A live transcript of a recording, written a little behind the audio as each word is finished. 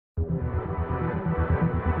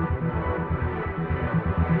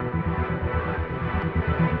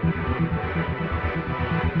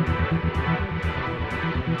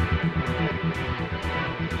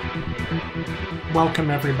Welcome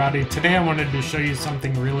everybody. Today I wanted to show you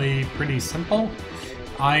something really pretty simple.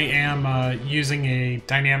 I am using a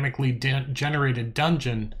dynamically generated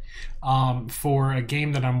dungeon for a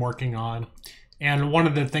game that I'm working on. And one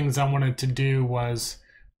of the things I wanted to do was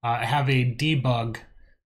have a debug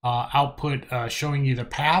output showing you the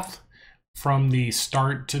path from the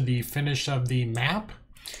start to the finish of the map.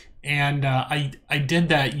 And I did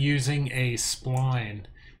that using a spline.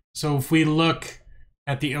 So if we look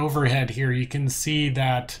at the overhead here, you can see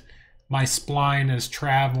that my spline is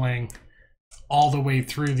traveling all the way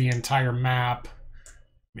through the entire map.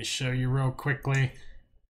 Let me show you real quickly.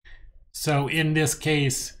 So in this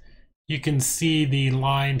case, you can see the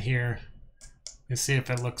line here. Let's see if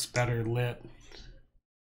it looks better lit.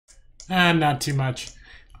 Not too much.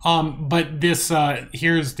 But this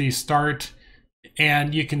here's the start,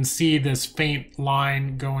 and you can see this faint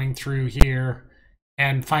line going through here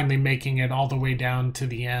and finally making it all the way down to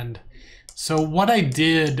the end. So what I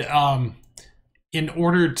did in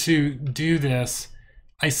order to do this,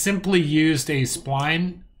 I simply used a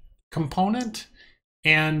spline component,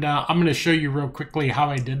 and I'm going to show you real quickly how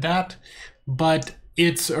I did that. But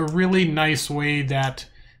it's a really nice way that,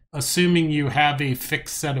 assuming you have a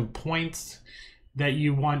fixed set of points that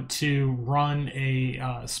you want to run a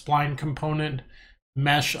spline component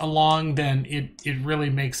mesh along, then it really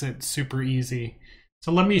makes it super easy.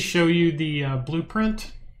 So let me show you the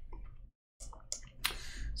blueprint.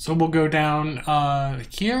 So we'll go down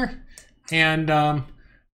here, and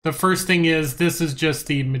the first thing is, this is just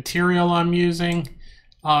the material I'm using.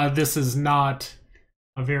 This is not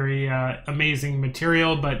a very amazing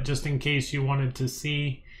material, but just in case you wanted to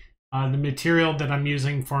see the material that I'm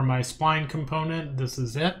using for my spline component, this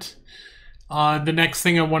is it. The next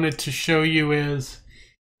thing I wanted to show you is,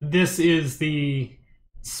 this is the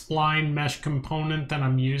spline mesh component that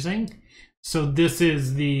I'm using. So this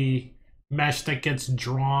is the mesh that gets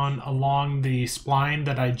drawn along the spline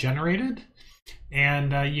that I generated,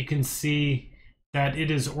 and you can see that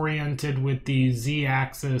it is oriented with the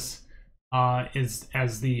z-axis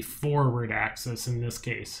as the forward axis in this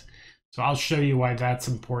case. So I'll show you why that's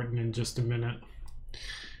important in just a minute.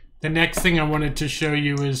 The next thing I wanted to show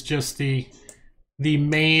you is just the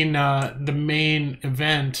main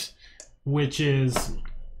event, which is,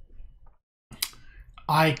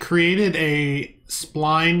 I created a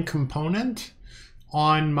spline component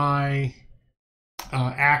on my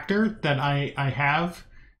actor that I have.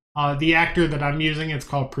 The actor that I'm using, it's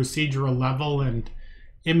called procedural level, and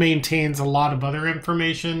it maintains a lot of other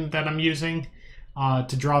information that I'm using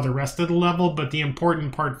to draw the rest of the level, but the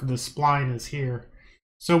important part for the spline is here.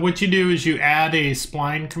 So what you do is you add a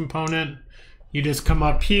spline component. You just come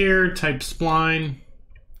up here, type spline,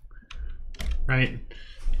 right?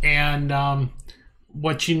 And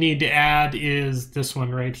what you need to add is this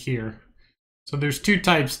one right here. So there's two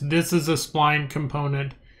types. This is a spline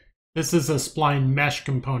component. This is a spline mesh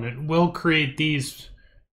component. We'll create these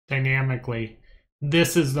dynamically.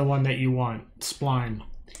 This is the one that you want, spline.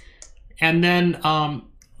 And then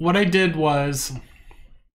what I did was,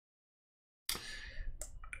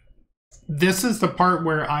 this is the part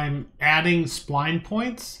where I'm adding spline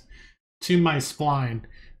points to my spline.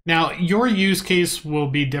 Now, your use case will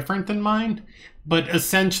be different than mine, but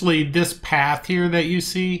essentially this path here that you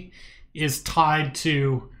see is tied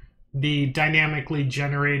to the dynamically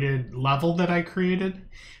generated level that I created.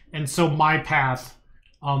 And so my path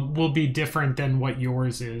will be different than what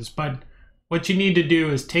yours is. But what you need to do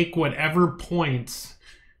is take whatever points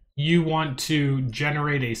you want to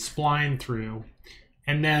generate a spline through,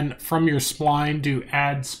 and then from your spline do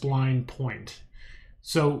add spline point.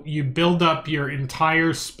 So you build up your entire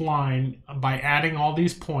spline by adding all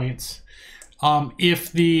these points.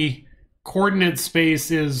 If the coordinate space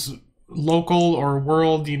is local or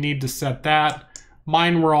world, you need to set that.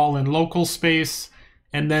 Mine were all in local space.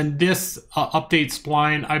 And then this update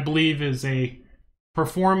spline, I believe, is a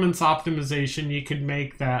performance optimization. You could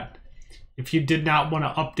make that if you did not want to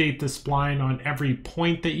update the spline on every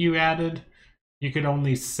point that you added, you could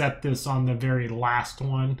only set this on the very last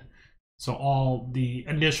one. So all the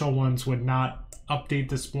initial ones would not update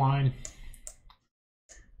the spline.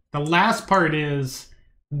 The last part is,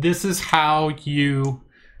 this is how you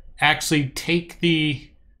actually take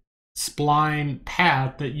the spline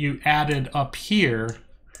path that you added up here,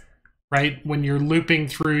 right? When you're looping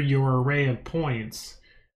through your array of points.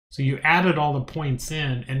 So you added all the points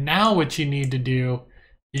in, and now what you need to do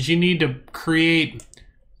is you need to create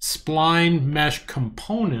spline mesh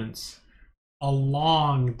components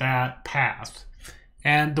along that path.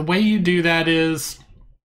 And the way you do that is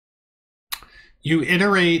you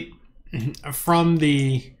iterate from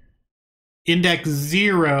the index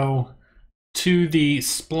 0 to the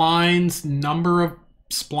spline's number of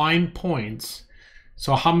spline points,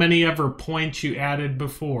 so how many ever points you added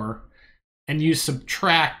before, and you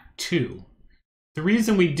subtract 2. The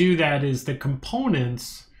reason we do that is the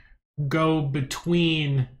components go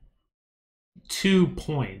between 2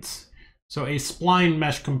 points. So a spline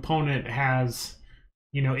mesh component has,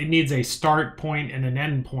 it needs a start point and an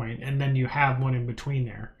end point, and then you have one in between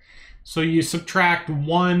there. So you subtract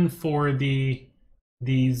 1 for the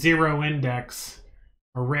 0 index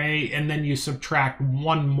array, and then you subtract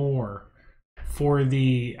 1 more for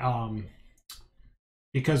the,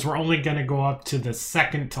 because we're only going to go up to the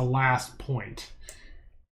second to last point.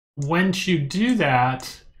 Once you do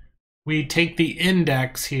that, we take the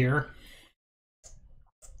index here,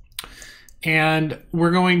 and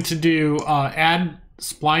we're going to do add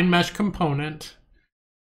spline mesh component.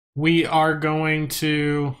 We are going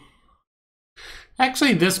to,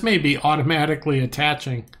 actually this may be automatically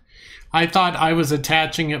attaching. I thought I was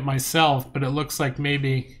attaching it myself, but it looks like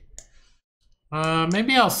maybe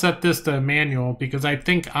I'll set this to manual because I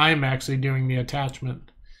think I'm actually doing the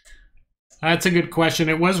attachment. That's a good question.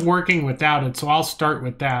 It was working without it, so I'll start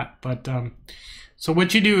with that. But so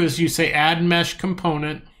what you do is you say add mesh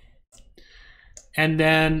component, and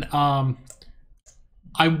then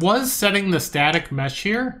I was setting the static mesh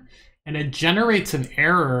here, and it generates an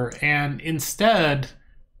error. And instead,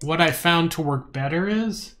 what I found to work better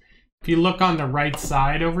is, if you look on the right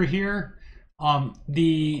side over here,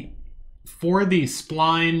 for the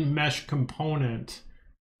spline mesh component,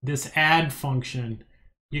 this add function,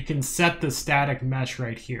 you can set the static mesh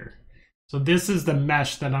right here. So this is the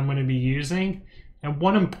mesh that I'm going to be using. And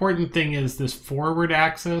one important thing is this forward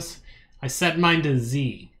axis. I set mine to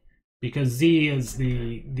Z because Z is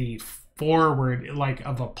the forward, like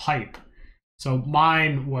of a pipe. So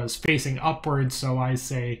mine was facing upwards, so I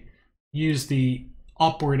say use the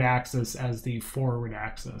upward axis as the forward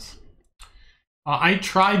axis. I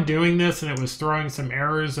tried doing this and it was throwing some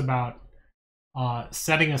errors about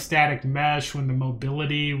setting a static mesh when the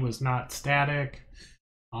mobility was not static.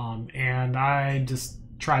 And I just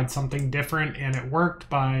tried something different, and it worked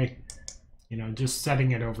by, just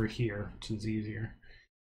setting it over here, which is easier.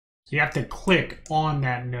 So you have to click on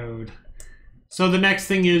that node. So the next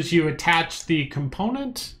thing is you attach the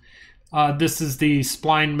component. This is the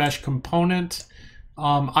spline mesh component.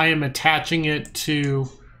 I am attaching it to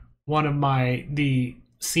one of the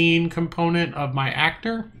scene component of my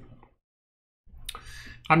actor.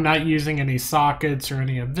 I'm not using any sockets or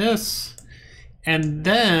any of this. And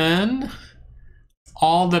then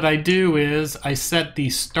all that I do is I set the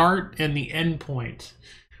start and the end point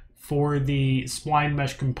for the spline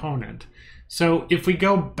mesh component. So if we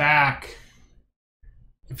go back,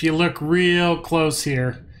 if you look real close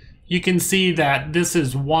here, you can see that this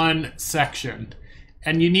is one section,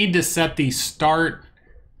 and you need to set the start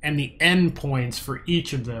and the end points for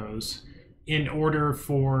each of those in order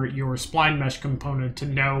for your spline mesh component to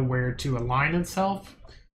know where to align itself.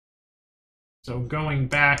 So going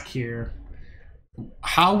back here,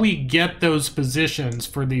 how we get those positions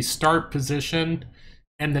for the start position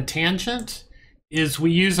and the tangent is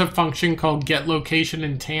we use a function called get location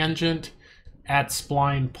and tangent at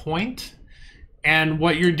spline point. And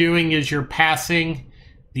what you're doing is you're passing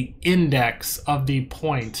the index of the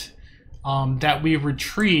point that we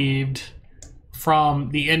retrieved from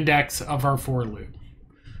the index of our for loop.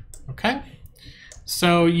 Okay,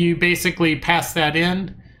 so you basically pass that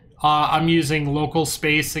in. I'm using local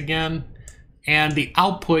space again, and the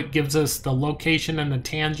output gives us the location and the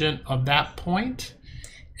tangent of that point.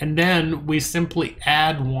 And then we simply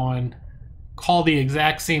add one, call the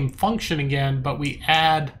exact same function again, but we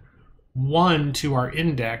add 1 to our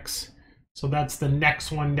index. So that's the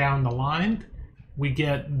next one down the line. We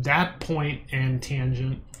get that point and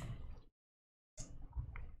tangent.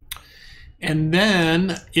 And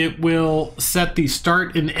then it will set the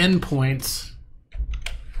start and end points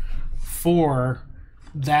for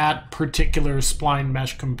that particular spline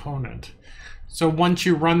mesh component. So once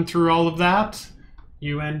you run through all of that,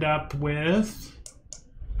 you end up with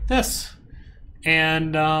this.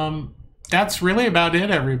 And that's really about it,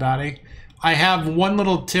 everybody. I have one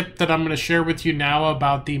little tip that I'm going to share with you now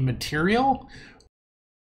about the material.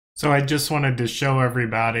 So I just wanted to show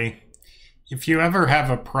everybody, if you ever have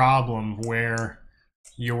a problem where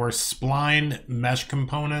your spline mesh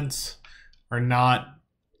components are not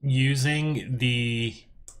using the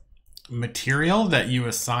material that you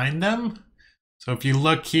assign them. So if you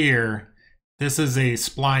look here, this is a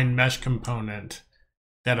spline mesh component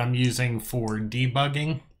that I'm using for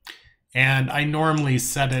debugging. And I normally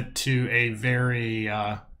set it to a very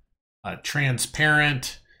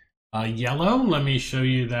transparent yellow. Let me show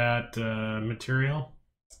you that material.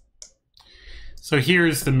 So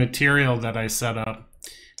here's the material that I set up.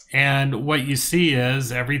 And what you see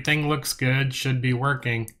is everything looks good, should be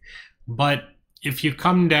working. But if you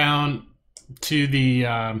come down to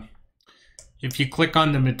the, if you click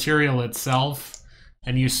on the material itself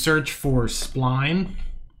and you search for spline,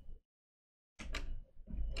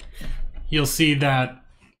 you'll see that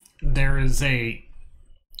there is a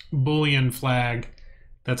Boolean flag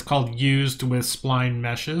that's called used with spline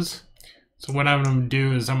meshes. So what I'm going to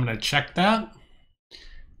do is I'm going to check that.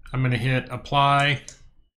 I'm going to hit apply.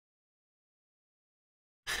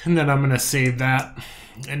 And then I'm going to save that.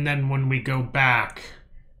 And then when we go back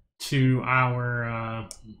to our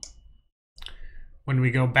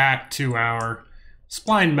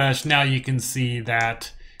spline mesh, now you can see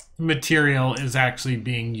that the material is actually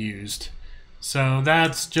being used. So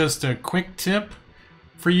that's just a quick tip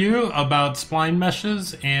for you about spline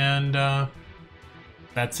meshes, and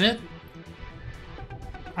that's it.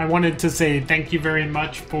 I wanted to say thank you very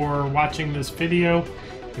much for watching this video.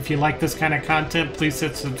 If you like this kind of content, please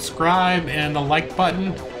hit subscribe and the like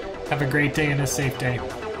button. Have a great day and a safe day.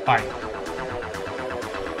 Bye.